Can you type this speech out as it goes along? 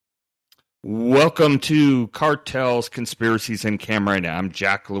Welcome to Cartels, Conspiracies, and Camera. I'm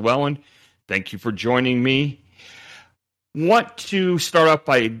Jack Llewellyn. Thank you for joining me. Want to start off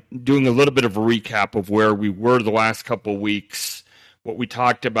by doing a little bit of a recap of where we were the last couple of weeks, what we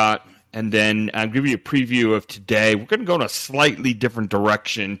talked about, and then I'll give you a preview of today. We're going to go in a slightly different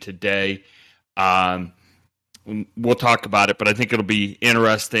direction today. We'll talk about it, but I think it'll be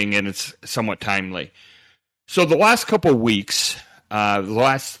interesting and it's somewhat timely. So the last couple of weeks, the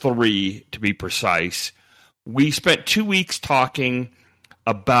last three to be precise, we spent 2 weeks talking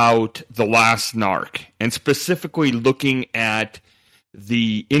about the last narc and specifically looking at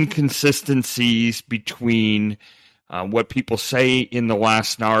the inconsistencies between what people say in the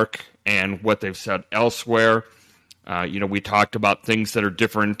last narc and what they've said elsewhere. We talked about things that are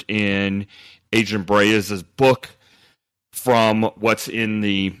different in Agent Barea's book from what's in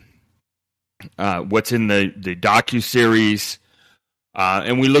the docuseries.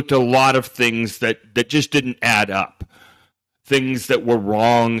 And we looked at a lot of things that just didn't add up. Things that were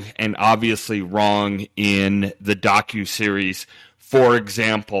wrong and obviously wrong in the docuseries. For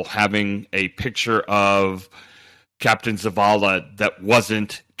example, having a picture of Captain Zavala that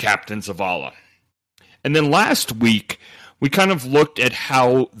wasn't Captain Zavala. And then last week, we kind of looked at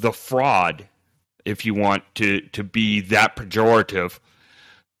how the fraud, if you want to be that pejorative,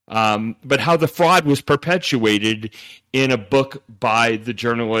 but how the fraud was perpetuated in a book by the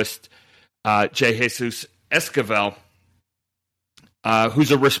journalist J. Jesus Esquivel,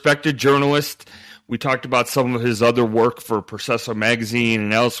 who's a respected journalist. We talked about some of his other work for Proceso magazine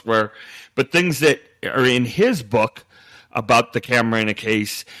and elsewhere, but things that are in his book about the Camarena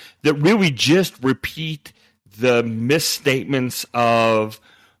case that really just repeat the misstatements of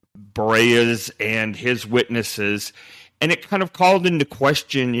Barea's and his witnesses. And it kind of called into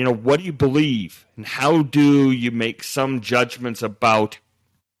question, what do you believe? And how do you make some judgments about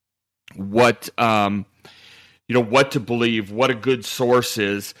what to believe, what a good source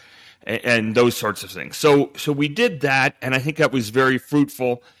is, and those sorts of things. So we did that, and I think that was very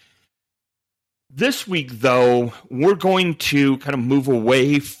fruitful. This week, though, we're going to kind of move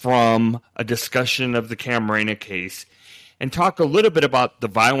away from a discussion of the Camarena case and talk a little bit about the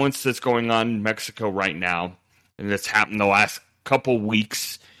violence that's going on in Mexico right now. And that's happened the last couple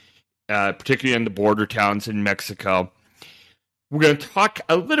weeks, particularly in the border towns in Mexico. We're going to talk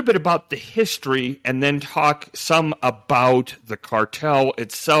a little bit about the history and then talk some about the cartel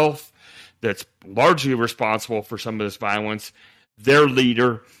itself that's largely responsible for some of this violence, their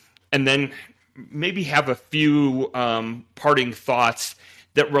leader, and then maybe have a few parting thoughts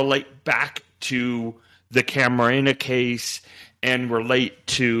that relate back to the Camarena case and relate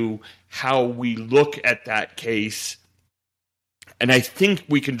to how we look at that case. And I think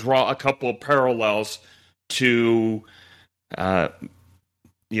we can draw a couple of parallels to, the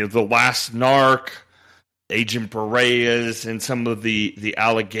last narc, Agent Barea's, and some of the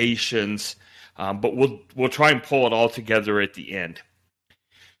allegations. But we'll try and pull it all together at the end.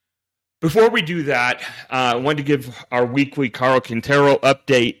 Before we do that, I wanted to give our weekly Carl Quintero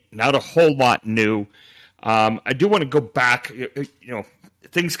update. Not a whole lot new. I do want to go back,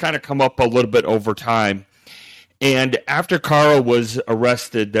 things kind of come up a little bit over time. And after Carl was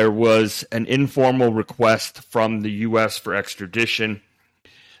arrested, there was an informal request from the U.S. for extradition.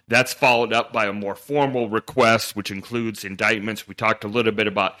 That's followed up by a more formal request, which includes indictments. We talked a little bit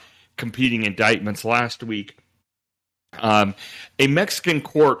about competing indictments last week. A Mexican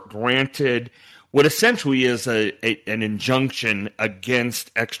court granted what essentially is an injunction against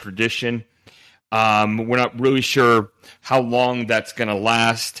extradition. We're not really sure how long that's going to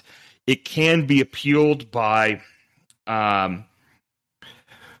last. It can be appealed by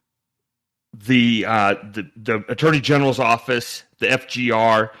the Attorney General's office, the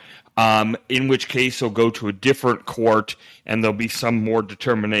FGR, in which case it'll go to a different court, and there'll be some more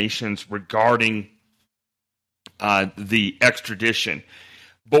determinations regarding the extradition.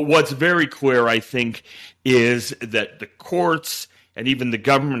 But what's very clear, I think, is that the courts and even the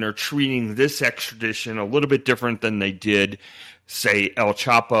government are treating this extradition a little bit different than they did, say, El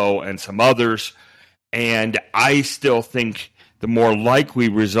Chapo and some others. And I still think the more likely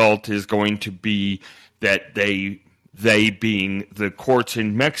result is going to be that they being the courts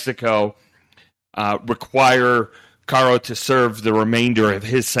in Mexico, require Caro to serve the remainder of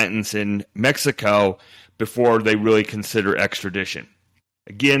his sentence in Mexico before they really consider extradition.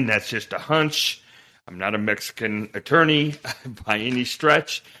 Again, that's just a hunch. I'm not a Mexican attorney by any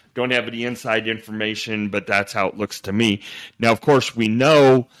stretch. Don't have any inside information, but that's how it looks to me. Now, of course, we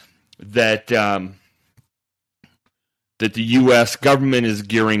know that that the U.S. government is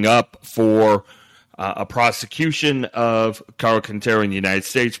gearing up for a prosecution of Carl Quintero in the United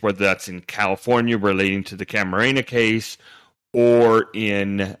States, whether that's in California relating to the Camarena case or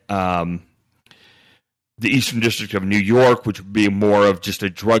in the Eastern District of New York, which would be more of just a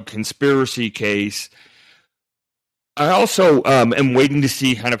drug conspiracy case. I also am waiting to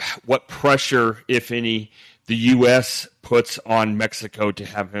see kind of what pressure, if any, the U.S. puts on Mexico to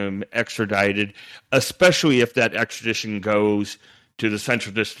have him extradited, especially if that extradition goes to the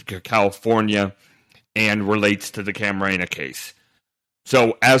Central District of California and relates to the Camarena case.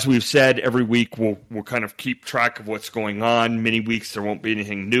 So, as we've said, every week we'll kind of keep track of what's going on. Many weeks there won't be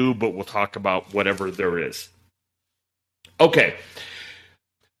anything new, but we'll talk about whatever there is. Okay.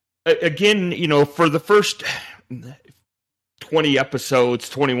 Again, for the first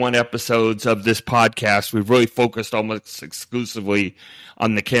 21 episodes of this podcast, we've really focused almost exclusively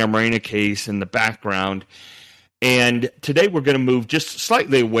on the Camarena case and the background. And today we're going to move just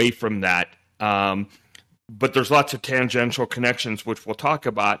slightly away from that. But there's lots of tangential connections, which we'll talk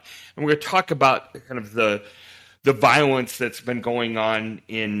about. And we're going to talk about kind of the violence that's been going on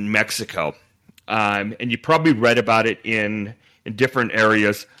in Mexico. And you probably read about it in different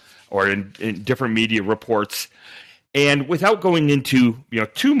areas or in different media reports. And without going into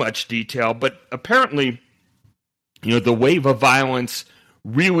too much detail, but apparently the wave of violence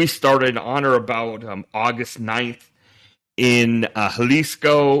really started on or about August 9th in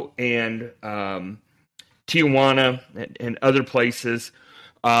Jalisco and Tijuana and other places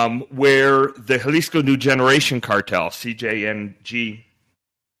where the Jalisco New Generation Cartel, CJNG,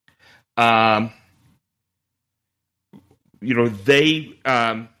 they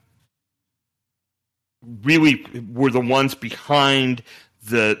really were the ones behind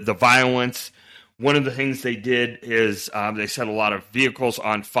the violence. One of the things they did is they set a lot of vehicles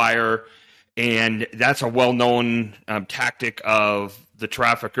on fire, and that's a well-known tactic of the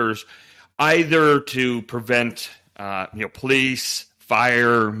traffickers, either to prevent police,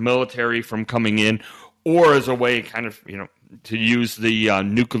 fire, military from coming in, or as a way kind of to use the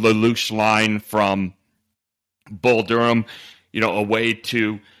nuclear loose line from Bull Durham, a way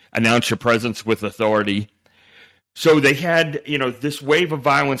to announce your presence with authority. So they had, this wave of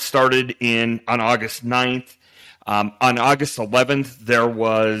violence started on August 9th. On August 11th, there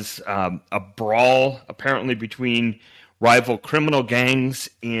was a brawl apparently between rival criminal gangs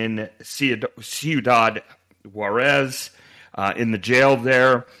in Ciudad Juarez, in the jail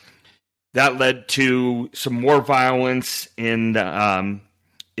there. That led to some more violence in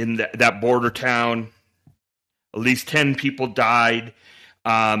that border town. At least 10 people died.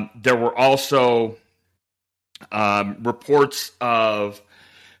 There were also reports of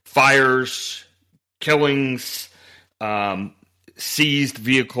fires, killings, seized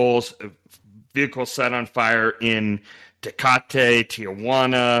vehicles set on fire in Tecate,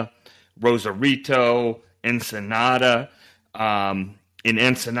 Tijuana, Rosarito, Ensenada. In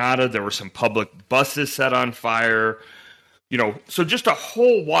Ensenada, there were some public buses set on fire. So just a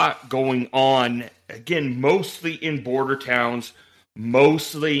whole lot going on, again, mostly in border towns,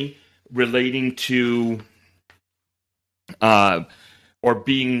 mostly relating to or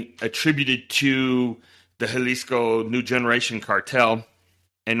being attributed to the Jalisco New Generation Cartel.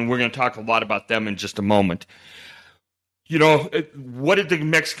 And we're going to talk a lot about them in just a moment. What did the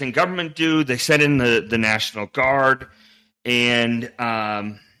Mexican government do? They sent in the National Guard, and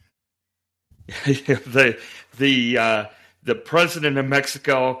the president of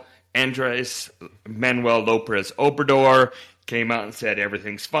Mexico, Andres Manuel Lopez Obrador, came out and said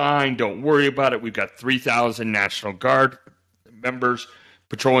everything's fine, don't worry about it. We've got 3,000 National Guard members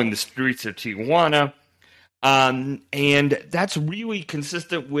patrolling the streets of Tijuana. And that's really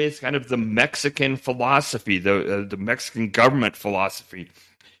consistent with kind of the Mexican philosophy, the Mexican government philosophy.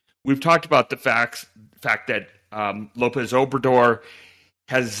 We've talked about the fact that Lopez Obrador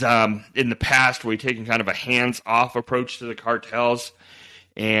has, in the past, really taken kind of a hands-off approach to the cartels.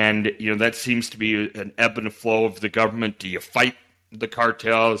 And, that seems to be an ebb and flow of the government. Do you fight the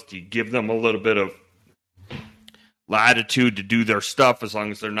cartels? Do you give them a little bit of latitude to do their stuff as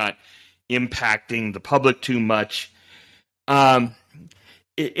long as they're not impacting the public too much?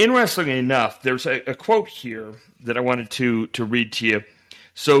 Interestingly enough, there's a quote here that I wanted to read to you.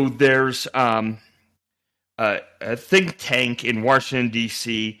 So there's a think tank in Washington,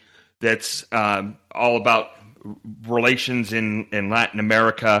 D.C. that's all about relations in Latin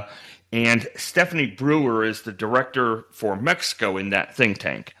America, and Stephanie Brewer is the director for Mexico in that think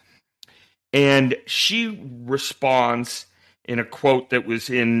tank. And she responds in a quote that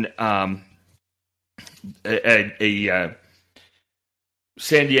was in a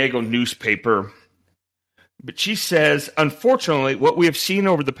San Diego newspaper But she says, unfortunately, what we have seen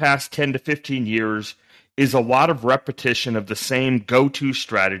over the past 10 to 15 years is a lot of repetition of the same go-to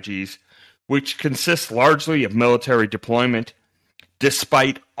strategies, which consist largely of military deployment,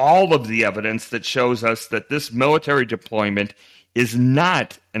 despite all of the evidence that shows us that this military deployment is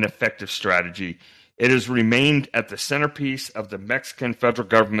not an effective strategy. It has remained at the centerpiece of the Mexican federal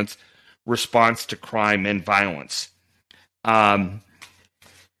government's response to crime and violence. And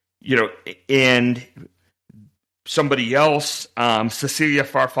somebody else, Cecilia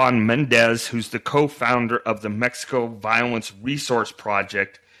Farfan Mendez, who's the co-founder of the Mexico Violence Resource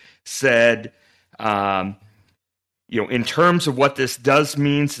Project, said, in terms of what this does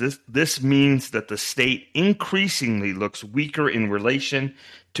means, this means that the state increasingly looks weaker in relation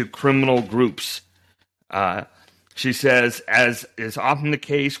to criminal groups. She says, as is often the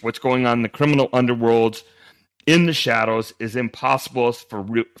case, what's going on in the criminal underworlds in the shadows is impossible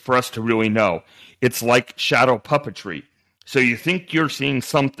for us to really know. It's like shadow puppetry. So you think you're seeing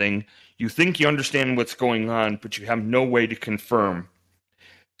something, you think you understand what's going on, but you have no way to confirm.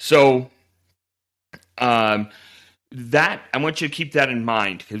 So that I want you to keep that in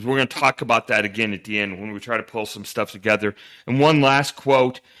mind, because we're going to talk about that again at the end when we try to pull some stuff together. And one last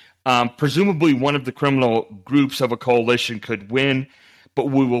quote, presumably one of the criminal groups of a coalition could win, but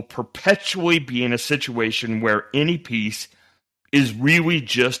we will perpetually be in a situation where any peace is really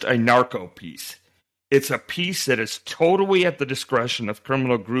just a narco peace. It's a peace that is totally at the discretion of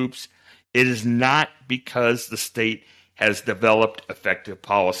criminal groups. It is not because the state has developed effective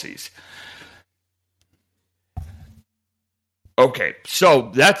policies. Okay, so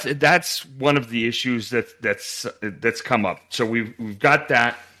that's one of the issues that's come up. So we've got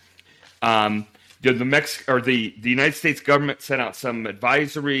that. The United States government sent out some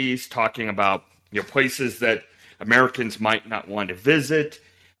advisories talking about places that Americans might not want to visit.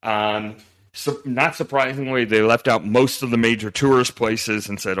 So not surprisingly, they left out most of the major tourist places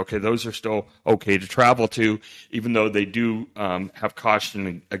and said, okay, those are still okay to travel to, even though they do have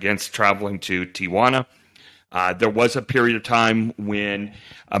caution against traveling to Tijuana. There was a period of time when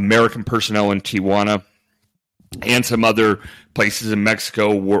American personnel in Tijuana and some other places in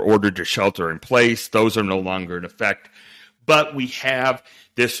Mexico were ordered to shelter in place. Those are no longer in effect. But we have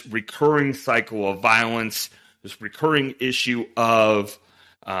this recurring cycle of violence, this recurring issue of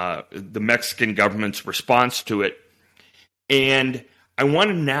the Mexican government's response to it. And I want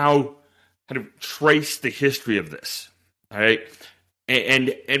to now kind of trace the history of this. All right.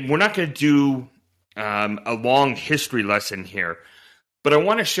 And we're not going to do a long history lesson here, but I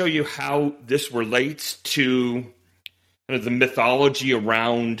want to show you how this relates to kind of the mythology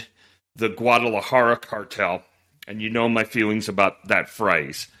around the Guadalajara cartel. And you know my feelings about that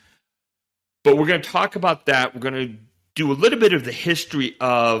phrase. But we're going to talk about that. We're going to do a little bit of the history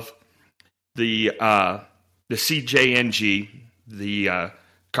of the CJNG, the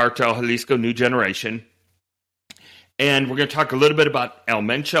Cartel Jalisco New Generation. And we're going to talk a little bit about El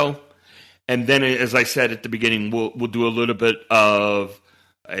Mencho. And then, as I said at the beginning, we'll do a little bit of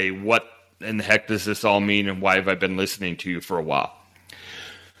a what in the heck does this all mean and why have I been listening to you for a while.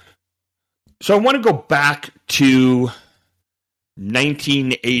 So I want to go back to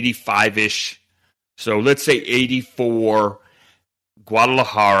 1985-ish. So let's say 84,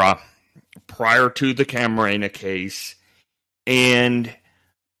 Guadalajara, prior to the Camarena case. And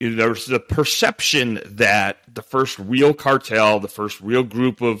there's the perception that the first real cartel, the first real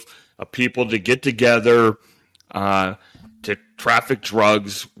group of people to get together to traffic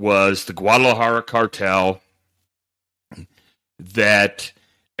drugs was the Guadalajara cartel, that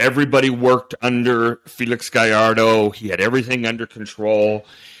everybody worked under Felix Gallardo. He had everything under control.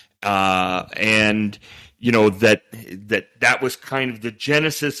 And, that was kind of the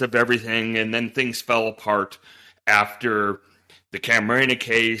genesis of everything. And then things fell apart after the Camarena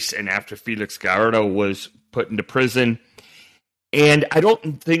case and after Felix Gallardo was put into prison. And I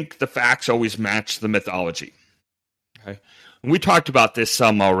don't think the facts always match the mythology. Okay? And we talked about this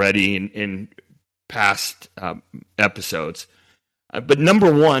some already in past episodes. But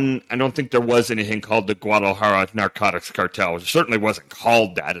number one, I don't think there was anything called the Guadalajara Narcotics Cartel. It certainly wasn't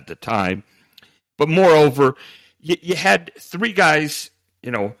called that at the time. But moreover, you had three guys,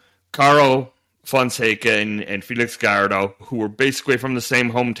 Caro Fonseca and Felix Gallardo, who were basically from the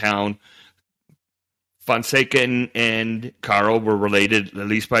same hometown. Fonseca and Caro were related, at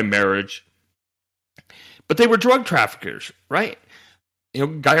least by marriage. But they were drug traffickers, right?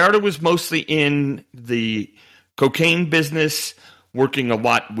 Gallardo was mostly in the cocaine business, working a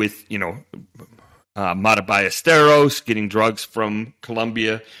lot with, Mata Ballesteros, getting drugs from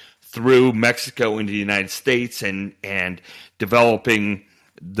Colombia through Mexico into the United States and developing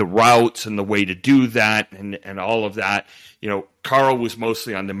the routes and the way to do that and all of that. Carl was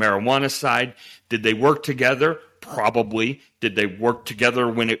mostly on the marijuana side. Did they work together? Probably. Did they work together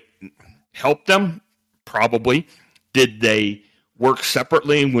when it helped them? Probably. Did they work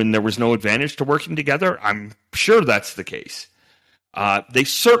separately when there was no advantage to working together? I'm sure that's the case. They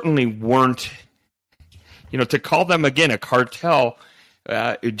certainly weren't, to call them, again, a cartel,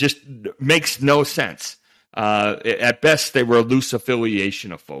 it just makes no sense. At best, they were a loose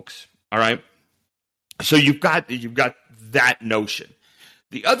affiliation of folks. All right. So you've got that notion.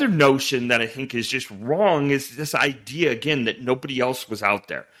 The other notion that I think is just wrong is this idea, again, that nobody else was out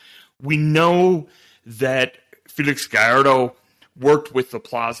there. We know that Felix Gallardo worked with the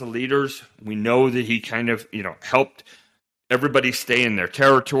Plaza leaders. We know that he kind of, helped everybody stay in their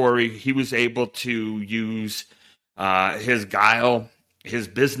territory. He was able to use his guile, his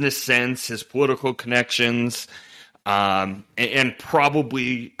business sense, his political connections, and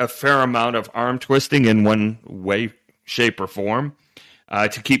probably a fair amount of arm twisting in one way, shape, or form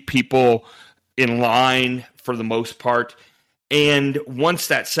to keep people in line for the most part. And once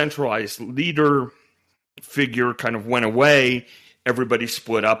that centralized leader figure kind of went away, everybody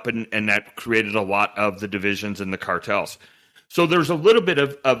split up, and that created a lot of the divisions in the cartels. So there's a little bit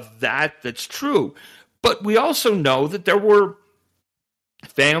of that's true. But we also know that there were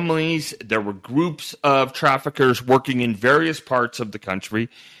families, there were groups of traffickers working in various parts of the country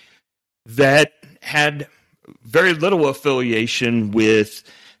that had very little affiliation with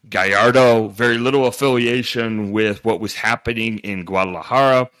Gallardo, very little affiliation with what was happening in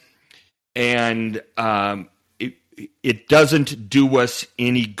Guadalajara. And it doesn't do us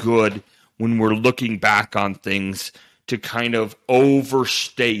any good when we're looking back on things to kind of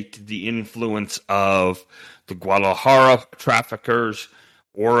overstate the influence of the Guadalajara traffickers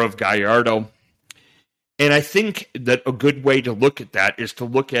or of Gallardo. And I think that a good way to look at that is to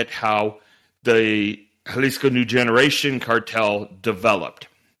look at how the Jalisco New Generation Cartel developed.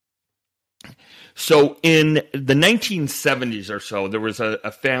 So in the 1970s or so, there was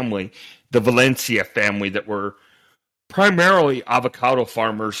a family, the Valencia family, that were primarily avocado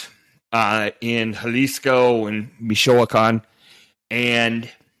farmers in Jalisco and Michoacan. And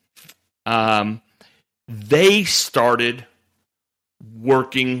they started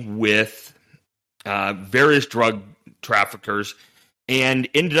working with various drug traffickers and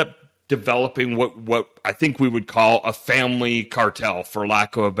ended up developing what I think we would call a family cartel, for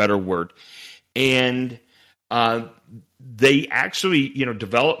lack of a better word. And they actually,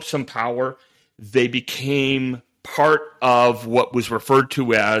 developed some power. They became part of what was referred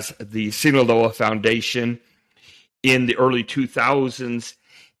to as the Sinaloa Foundation in the early 2000s.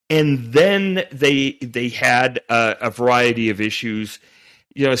 And then they had a variety of issues,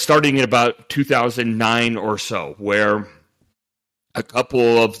 starting in about 2009 or so, where a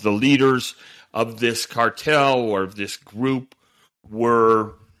couple of the leaders of this cartel or of this group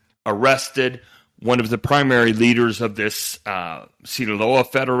were arrested. One of the primary leaders of this Sinaloa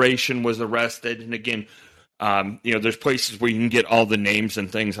Federation was arrested. And again, there's places where you can get all the names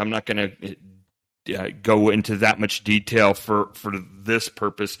and things. I'm not going to go into that much detail for this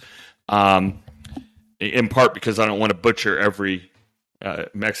purpose, in part because I don't want to butcher every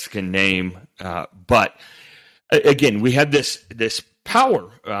Mexican name. But again, we had this power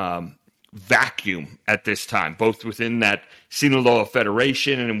vacuum at this time, both within that Sinaloa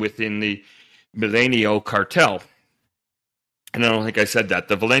Federation and within the Milenio Cartel. And I don't think I said that.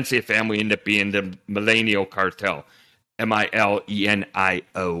 The Valencia family ended up being the Milenio Cartel,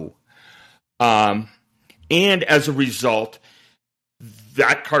 Milenio. And as a result,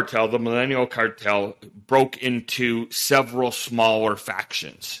 that cartel, the Milenio Cartel, broke into several smaller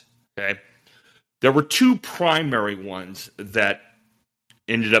factions. Okay, there were two primary ones that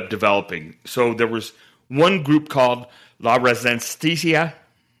ended up developing. So there was one group called La Resistencia.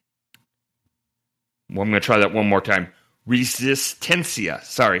 Well, I'm going to try that one more time. Resistencia,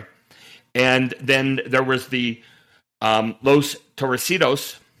 sorry. And then there was the Los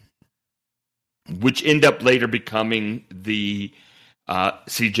Torrecidos, which end up later becoming the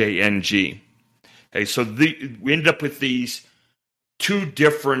CJNG. Okay, so we ended up with these two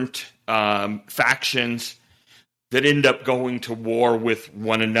different factions that end up going to war with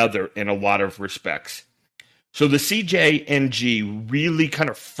one another in a lot of respects. So the CJNG really kind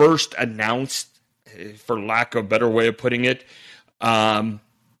of first announced, for lack of a better way of putting it,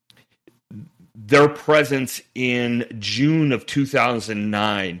 their presence in June of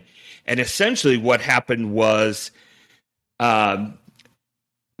 2009. And essentially what happened was there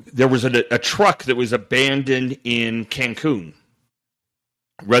was a truck that was abandoned in Cancun,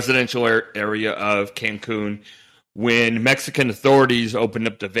 residential area of Cancun, When Mexican authorities opened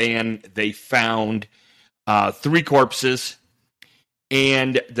up the van, they found 3 corpses,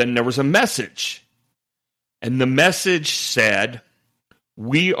 and then there was a message. And the message said,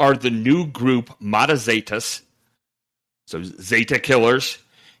 "We are the new group Mata Zetas," so Zeta killers,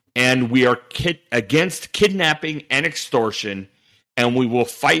 "and we are against kidnapping and extortion, and we will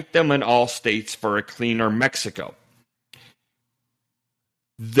fight them in all states for a cleaner Mexico."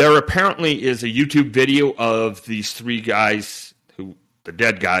 There apparently is a YouTube video of these 3 guys, the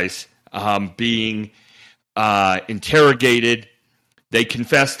dead guys, being interrogated. They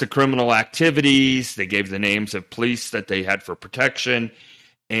confessed to criminal activities. They gave the names of police that they had for protection.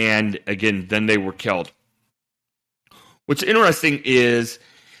 And again, then they were killed. What's interesting is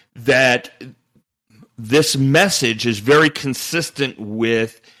that this message is very consistent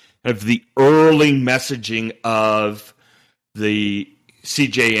with the early messaging of the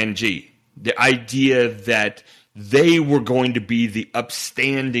CJNG. The idea that they were going to be the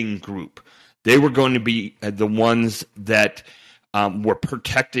upstanding group. They were going to be the ones that were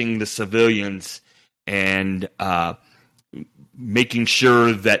protecting the civilians and making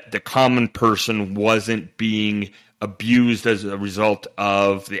sure that the common person wasn't being abused as a result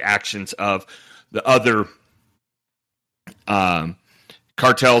of the actions of the other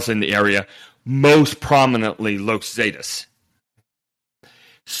cartels in the area, most prominently Los Zetas.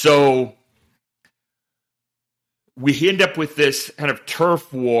 So we end up with this kind of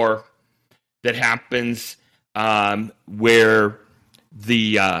turf war that happens where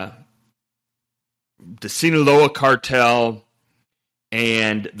the Sinaloa cartel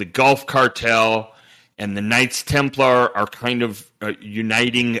and the Gulf cartel and the Knights Templar are kind of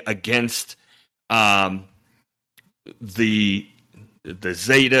uniting against the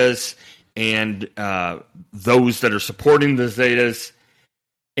Zetas and those that are supporting the Zetas.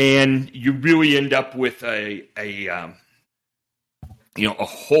 And you really end up with a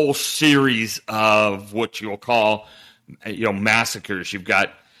whole series of what you'll call massacres. You've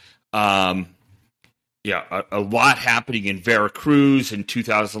got a lot happening in Veracruz in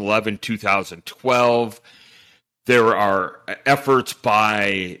 2011, 2012. There are efforts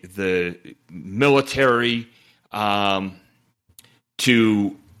by the military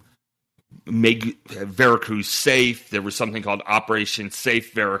to make Veracruz safe. There was something called Operation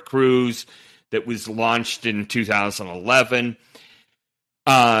Safe Veracruz that was launched in 2011.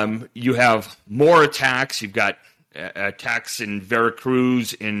 You have more attacks. You've got attacks in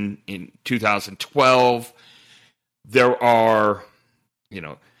Veracruz in 2012. There are,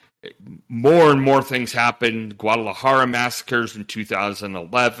 more and more things happen. Guadalajara massacres in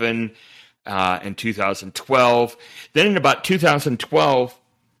 2011 and 2012. Then in about 2012,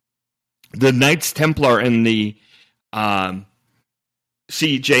 the Knights Templar and the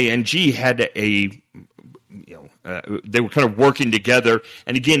CJNG had they were kind of working together.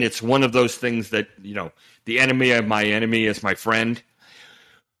 And again, it's one of those things that, the enemy of my enemy is my friend.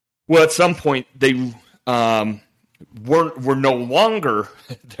 Well, at some point, they were no longer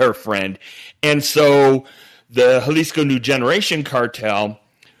their friend. And so the Jalisco New Generation Cartel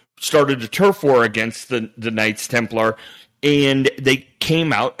started a turf war against the Knights Templar. And they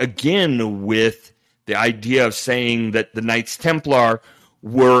came out again with the idea of saying that the Knights Templar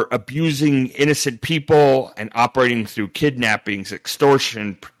were abusing innocent people and operating through kidnappings,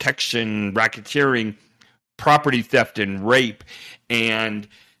 extortion, protection, racketeering, property theft, and rape, and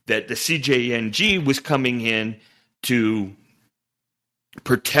that the CJNG was coming in to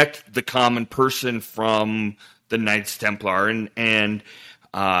protect the common person from the Knights Templar, and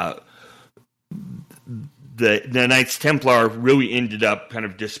the Knights Templar really ended up kind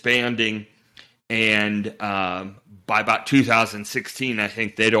of disbanding, and by about 2016, I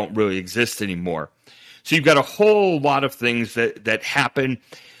think they don't really exist anymore. So you've got a whole lot of things that happen.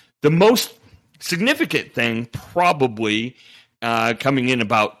 The most significant thing, probably coming in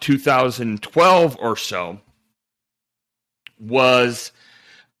about 2012 or so, was,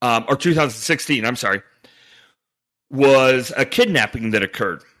 or 2016, I'm sorry, was a kidnapping that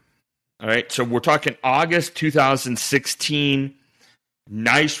occurred. All right, so we're talking August 2016,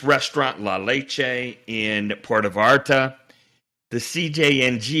 nice restaurant La Leche in Puerto Vallarta. The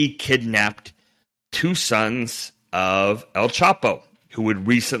CJNG kidnapped 2 sons of El Chapo, who had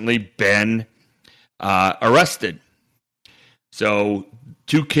recently been arrested. So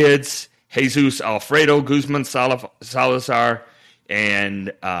 2 kids, Jesus Alfredo Guzman Salazar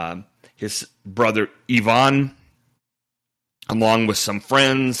and his brother Ivan, along with some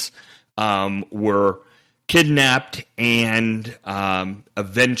friends, were kidnapped and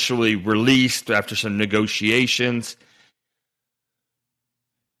eventually released after some negotiations.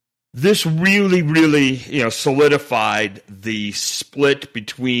 This really, really, solidified the split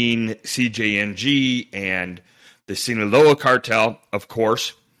between CJNG and the Sinaloa cartel, of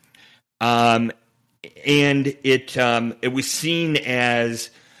course. And it was seen as,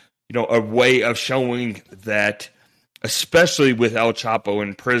 a way of showing that, especially with El Chapo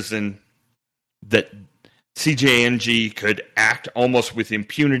in prison, that CJNG could act almost with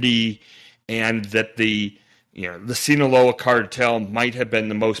impunity, and that the Sinaloa cartel might have been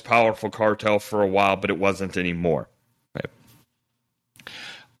the most powerful cartel for a while, but it wasn't anymore. Right?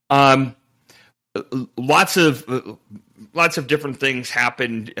 Lots of different things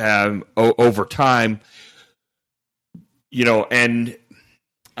happened over time, and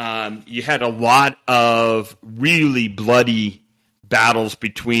you had a lot of really bloody battles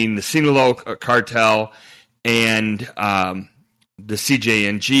between the Sinaloa cartel and the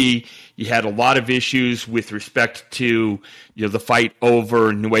CJNG. You had a lot of issues with respect to the fight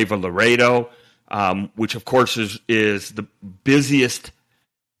over Nuevo Laredo, which of course is the busiest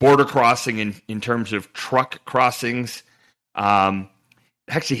border crossing in terms of truck crossings.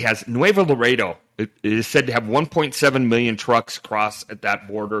 Actually has Nuevo Laredo. It is said to have 1.7 million trucks cross at that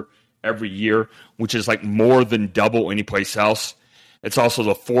border every year, which is like more than double any place else. It's also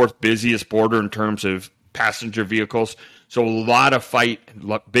the fourth busiest border in terms of passenger vehicles. So a lot of fight,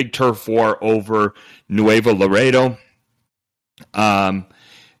 big turf war over Nuevo Laredo.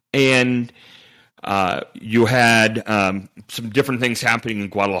 And you had some different things happening in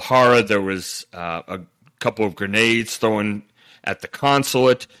Guadalajara. There was a couple of grenades thrown at the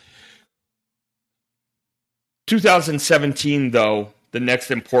consulate. 2017, though, the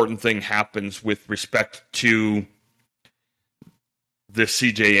next important thing happens with respect to the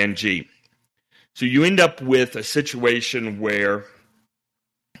CJNG. So you end up with a situation where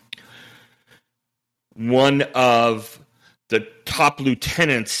one of the top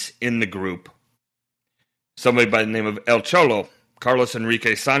lieutenants in the group, somebody by the name of El Cholo, Carlos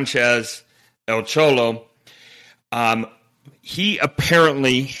Enrique Sanchez, El Cholo, he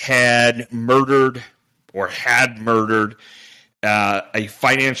apparently had murdered a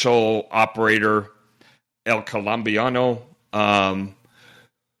financial operator, El Colombiano,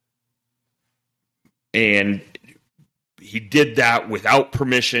 and he did that without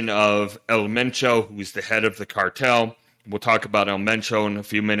permission of El Mencho, who's the head of the cartel. We'll talk about El Mencho in a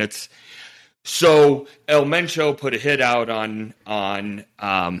few minutes. So El Mencho put a hit out on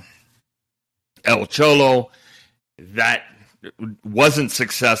El Cholo. That wasn't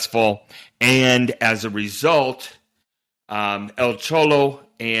successful, and as a result, El Cholo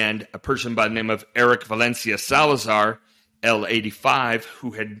and a person by the name of Eric Valencia Salazar, L85,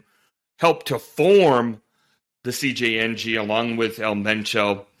 who had helped to form the CJNG along with El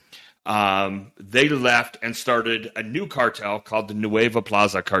Mencho, they left and started a new cartel called the Nueva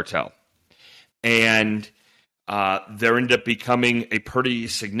Plaza Cartel. And there ended up becoming a pretty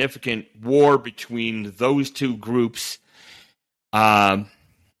significant war between those two groups.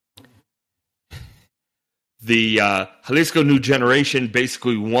 The Jalisco New Generation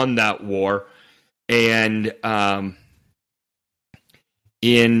basically won that war, and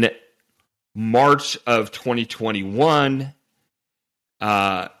in March of 2021,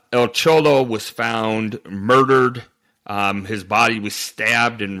 El Cholo was found murdered. His body was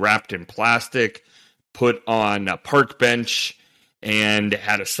stabbed and wrapped in plastic, put on a park bench, and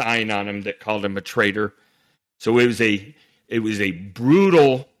had a sign on him that called him a traitor. So it was a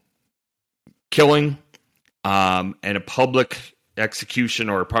brutal killing, and a public execution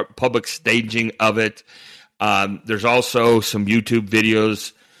or a public staging of it. There's also some YouTube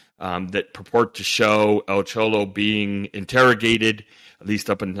videos that purport to show El Cholo being interrogated, at least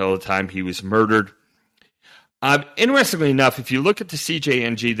up until the time he was murdered. Interestingly enough, if you look at the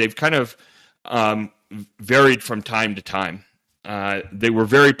CJNG, they've kind of varied from time to time. They were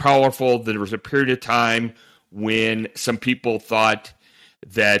very powerful. There was a period of time when some people thought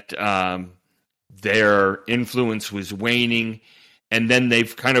that their influence was waning, and then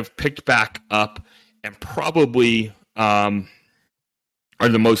they've kind of picked back up and probably are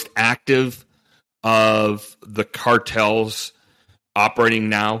the most active of the cartels operating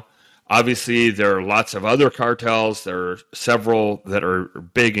now. Obviously, there are lots of other cartels. There are several that are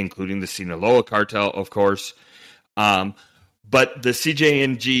big, including the Sinaloa cartel, of course. But the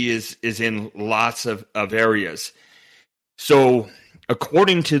CJNG is in lots of areas. So,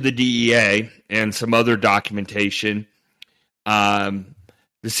 according to the DEA and some other documentation, the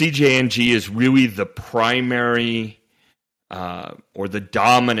CJNG is really the primary or the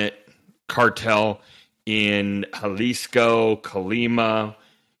dominant cartel in Jalisco, Colima,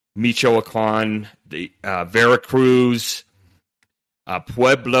 Michoacan, Veracruz,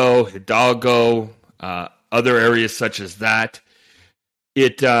 Pueblo, Hidalgo, other areas such as that.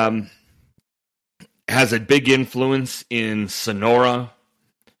 It has a big influence in Sonora,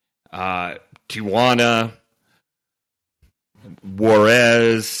 Tijuana,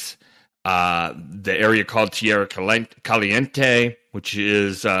 Juarez, the area called Tierra Caliente, which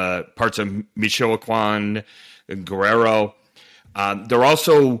is parts of Michoacan, Guerrero. There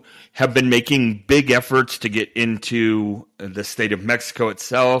also have been making big efforts to get into the state of Mexico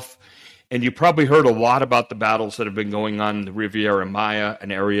itself. And you probably heard a lot about the battles that have been going on in the Riviera Maya,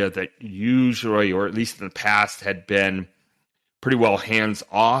 an area that usually, or at least in the past, had been pretty well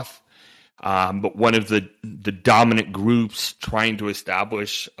hands-off. But one of the dominant groups trying to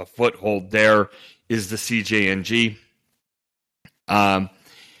establish a foothold there is the CJNG.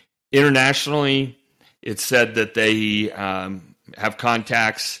 Internationally, it's said that they have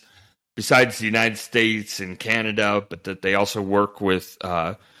contacts besides the United States and Canada, but that they also work with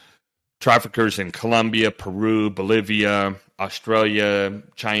traffickers in Colombia, Peru, Bolivia, Australia,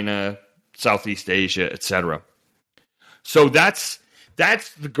 China, Southeast Asia, etc. So that's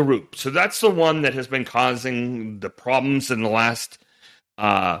the group. So that's the one that has been causing the problems in the last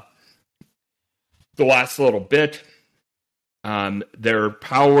little bit. Their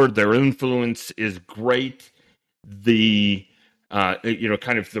power, their influence is great. The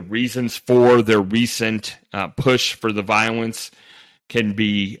kind of the reasons for their recent push for the violence can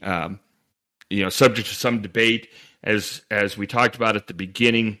be subject to some debate, as we talked about at the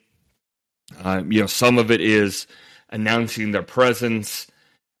beginning. Some of it is announcing their presence,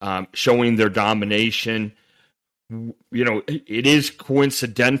 showing their domination. It is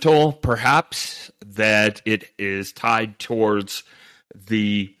coincidental, perhaps, that it is tied towards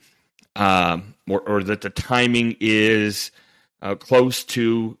the or that the timing is close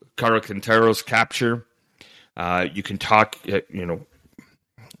to Caro Quintero's capture. You can talk, if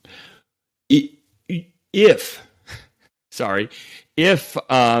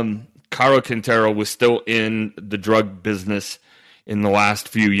Caro Quintero was still in the drug business in the last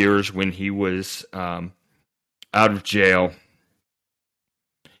few years when he was out of jail,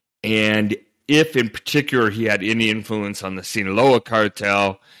 and if in particular he had any influence on the Sinaloa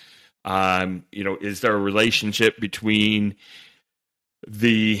cartel, is there a relationship between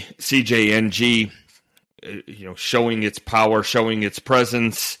the CJNG, showing its power, showing its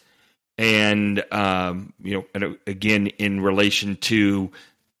presence, and again, in relation to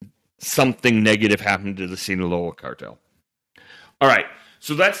something negative happened to the Sinaloa cartel. All right,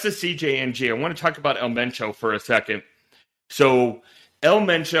 so that's the CJNG. I want to talk about El Mencho for a second. So El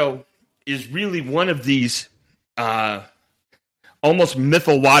Mencho is really one of these almost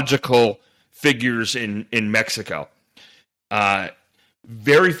mythological figures in Mexico.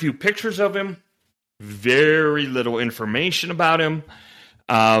 Very few pictures of him, very little information about him,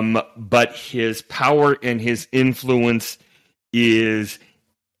 but his power and his influence is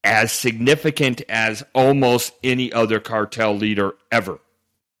as significant as almost any other cartel leader ever.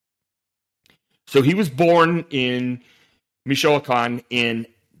 So he was born in Michoacan in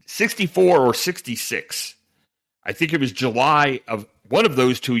 64 or 66. I think it was July of one of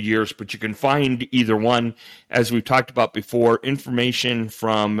those 2 years, but you can find either one. As we've talked about before, information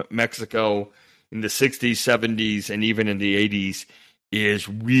from Mexico in the 60s, 70s, and even in the 80s is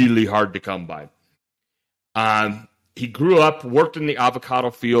really hard to come by. He grew up, worked in the avocado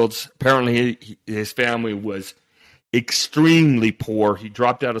fields. Apparently, his family was extremely poor. He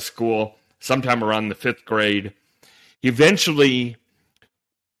dropped out of school sometime around the 5th grade. He eventually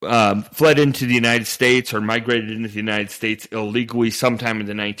fled into the United States or migrated into the United States illegally sometime in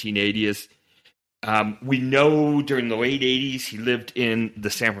the 1980s. We know during the late 80s he lived in the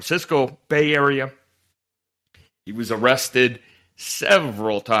San Francisco Bay Area. He was arrested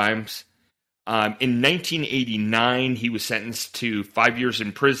several times. In 1989, he was sentenced to 5 years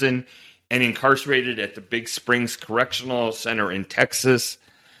in prison and incarcerated at the Big Springs Correctional Center in Texas.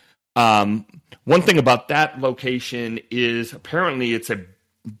 One thing about that location is apparently it's a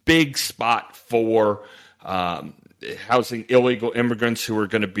big spot for housing illegal immigrants who are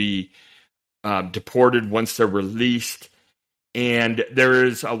going to be deported once they're released. And there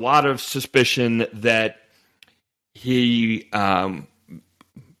is a lot of suspicion that he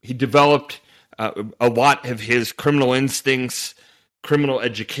developed a lot of his criminal instincts, criminal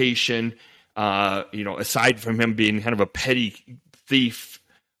education, aside from him being kind of a petty thief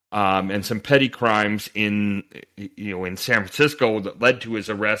and some petty crimes in San Francisco that led to his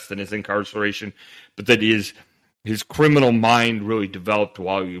arrest and his incarceration, but that his criminal mind really developed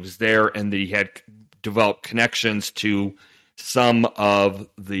while he was there, and that he had developed connections to some of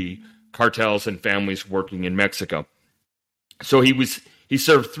the cartels and families working in Mexico. So he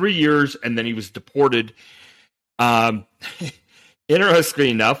served 3 years, and then he was deported. Um,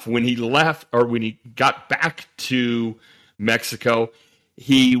 Interestingly enough, when he left, or when he got back to Mexico,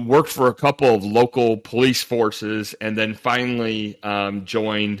 he worked for a couple of local police forces, and then finally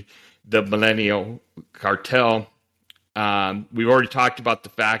joined the Millennial Cartel. We've already talked about the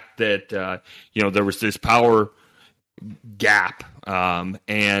fact that there was this power gap,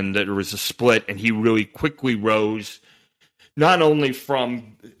 and that there was a split, and he really quickly rose, not only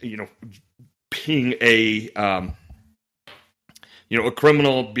from being a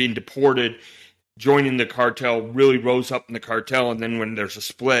criminal, being deported, joining the cartel, really rose up in the cartel, and then when there's a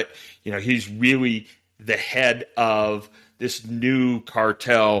split, he's really the head of this new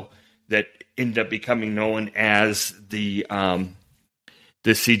cartel that ended up becoming known as the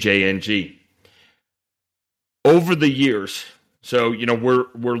CJNG. Over the years, so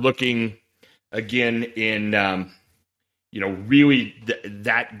we're looking again in really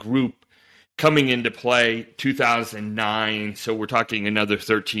that group coming into play 2009. So we're talking another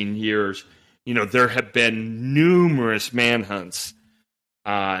 13 years. There have been numerous manhunts,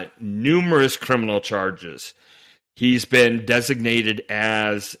 numerous criminal charges. He's been designated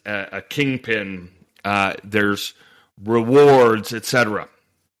as a kingpin. There's rewards, etc.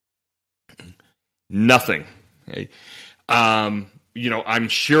 Nothing. Okay. I'm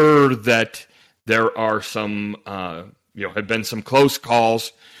sure that there are some, have been some close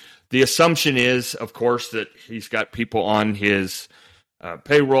calls. The assumption is, of course, that he's got people on his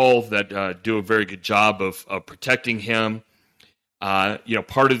payroll that do a very good job of protecting him.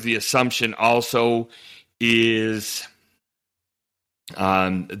 Part of the assumption also is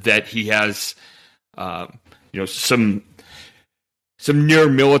that he has, some near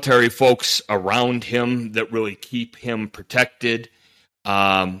military folks around him that really keep him protected.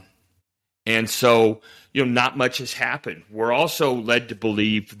 And so, not much has happened. We're also led to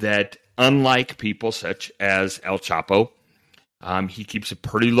believe that unlike people such as El Chapo, he keeps a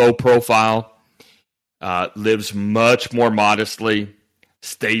pretty low profile, lives much more modestly,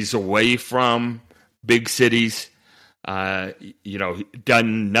 stays away from big cities, done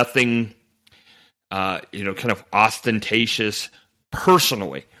nothing, kind of ostentatious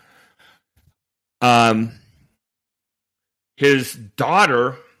personally. His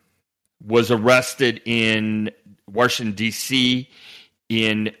daughter was arrested in Washington, D.C.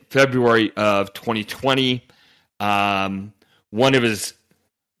 in February of 2020. One of his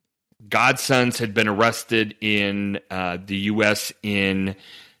godsons had been arrested in the U.S. in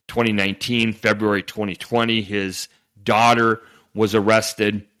 2019, February 2020. His daughter was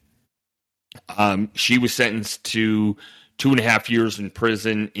arrested. She was sentenced to 2.5 years in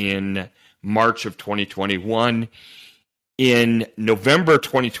prison in March of 2021. In November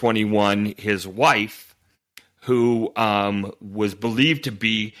 2021, his wife, who was believed to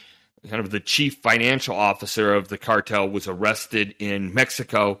be kind of the chief financial officer of the cartel, was arrested in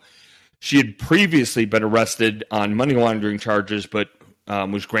Mexico. She had previously been arrested on money laundering charges, but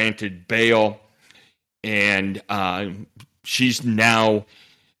was granted bail, and she's now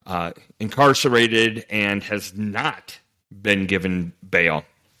incarcerated and has not been given bail.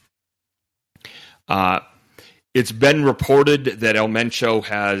 It's been reported that El Mencho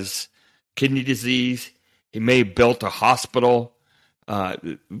has kidney disease. He may have built a hospital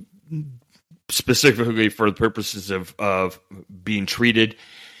specifically for the purposes of being treated.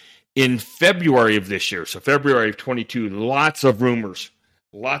 In February of this year, so February of 22, lots of rumors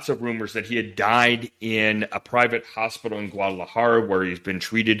that he had died in a private hospital in Guadalajara where he's been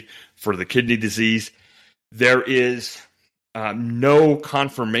treated for the kidney disease. There is no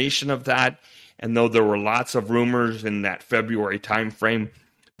confirmation of that. And though there were lots of rumors in that February timeframe,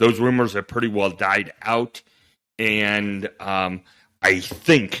 those rumors have pretty well died out. And I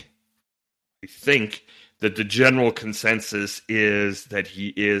think that the general consensus is that he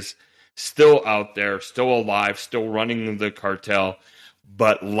is still out there, still alive, still running the cartel,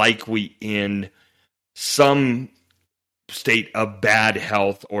 but likely in some state of bad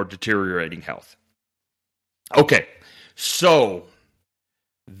health or deteriorating health. Okay, so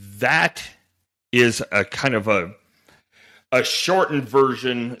that is a kind of a shortened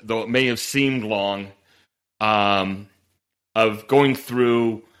version, though it may have seemed long, of going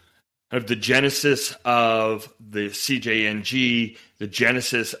through of the genesis of the CJNG, the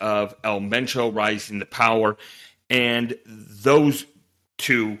genesis of El Mencho rising to power, and those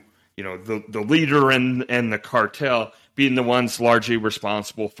two, the leader and the cartel being the ones largely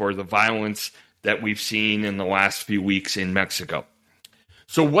responsible for the violence that we've seen in the last few weeks in Mexico.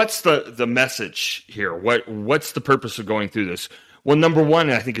 So what's the message here? What's the purpose of going through this? Well, number one,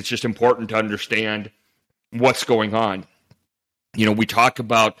 I think it's just important to understand what's going on. We talk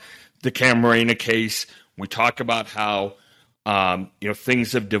about the Camarena case. We talk about how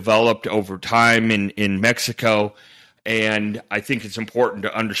things have developed over time in Mexico, and I think it's important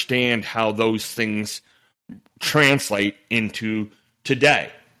to understand how those things translate into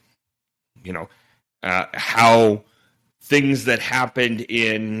today. How things that happened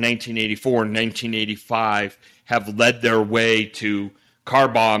in 1984 and 1985 have led their way to car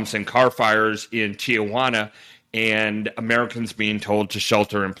bombs and car fires in Tijuana and Americans being told to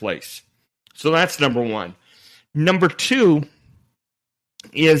shelter in place. So that's number one. Number two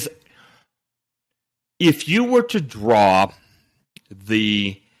is, if you were to draw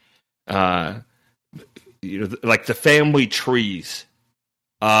the like the family trees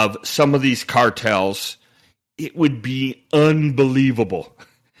of some of these cartels, it would be unbelievable,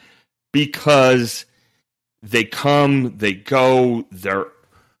 because they come, they go, they're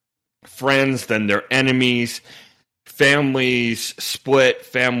friends, then they're enemies, families split,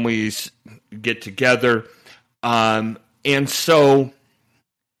 families get together, and so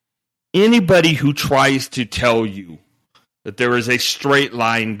anybody who tries to tell you that there is a straight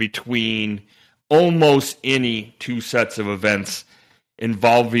line between almost any two sets of events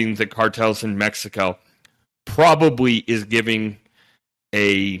involving the cartels in Mexico probably is giving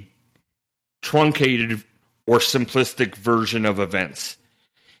a truncated or simplistic version of events.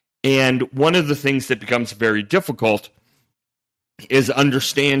 And one of the things that becomes very difficult is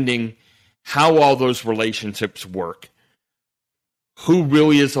understanding how all those relationships work, who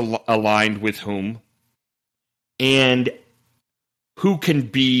really is aligned with whom, and who can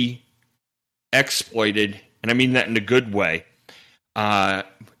be exploited, and I mean that in a good way.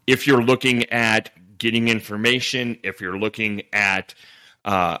 If you're looking at getting information, if you're looking at,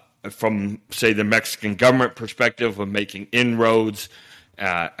 from, say, the Mexican government perspective of making inroads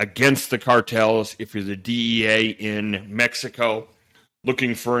against the cartels, if you're the DEA in Mexico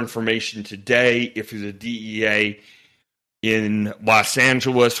looking for information today, if you're the DEA in Los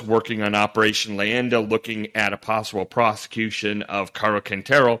Angeles working on Operation Leyenda, looking at a possible prosecution of Caro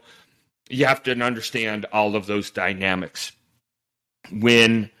Quintero, you have to understand all of those dynamics.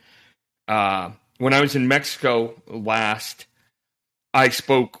 When I was in Mexico last, I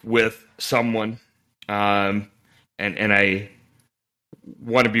spoke with someone, and I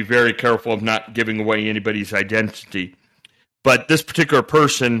want to be very careful of not giving away anybody's identity. But this particular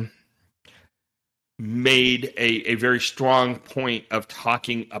person made a very strong point of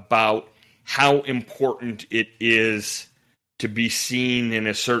talking about how important it is to be seen in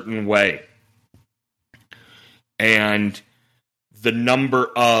a certain way. And the number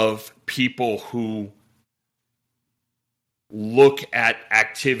of people who look at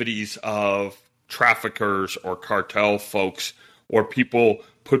activities of traffickers or cartel folks or people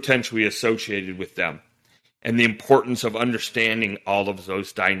potentially associated with them, and the importance of understanding all of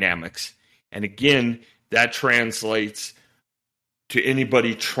those dynamics. And again, that translates to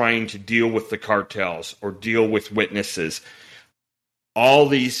anybody trying to deal with the cartels or deal with witnesses. All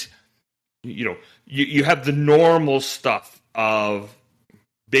these, you have the normal stuff of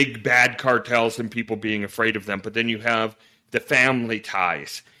big bad cartels and people being afraid of them, but then you have the family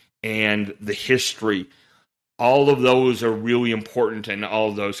ties and the history. All of those are really important, and all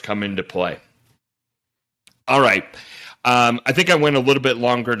of those come into play. All right. I think I went a little bit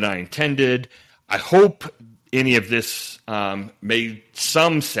longer than I intended. I hope any of this made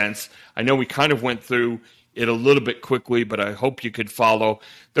some sense. I know we kind of went through it a little bit quickly, but I hope you could follow.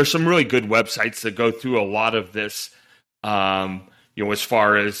 There's some really good websites that go through a lot of this, as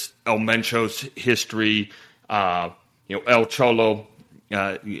far as El Mencho's history, El Cholo.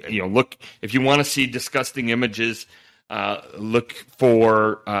 Look, if you want to see disgusting images, look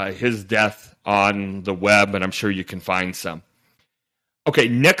for his death on the web, and I'm sure you can find some. Okay,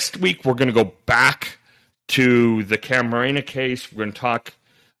 next week we're going to go back to the Camarena case. We're going to talk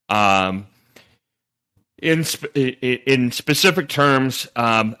in specific terms.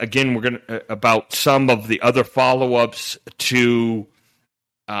 Again, we're going to about some of the other follow-ups to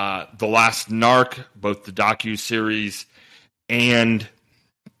The Last Narc, both the docu-series and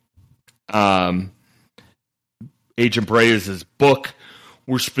Agent Breaz's book.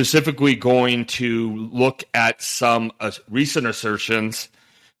 We're specifically going to look at some recent assertions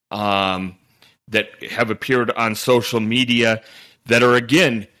that have appeared on social media that are,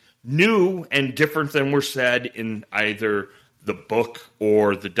 again, new and different than were said in either the book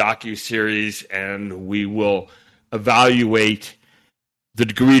or the docu-series, and we will evaluate the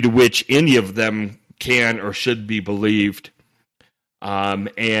degree to which any of them can or should be believed.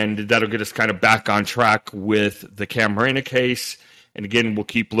 And that'll get us kind of back on track with the Camarena case. And again, we'll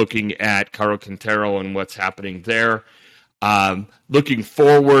keep looking at Caro Quintero and what's happening there. Looking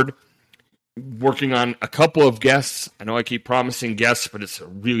forward, working on a couple of guests. I know I keep promising guests, but it's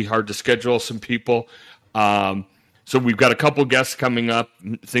really hard to schedule some people. So we've got a couple guests coming up,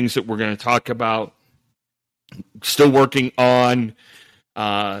 things that we're going to talk about. Still working on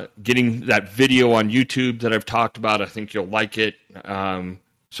getting that video on YouTube that I've talked about. I think you'll like it.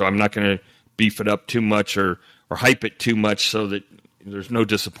 So I'm not going to beef it up too much or hype it too much so that there's no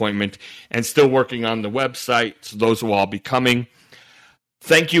disappointment. And still working on the website, so those will all be coming.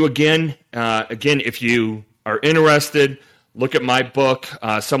 Thank you again. Again, if you are interested, look at my book,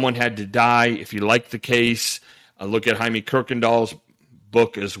 Someone Had to Die. If you like the case, look at Jaime Kirkendall's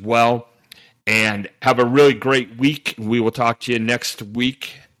book as well. And have a really great week. We will talk to you next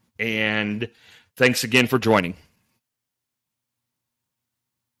week. And thanks again for joining.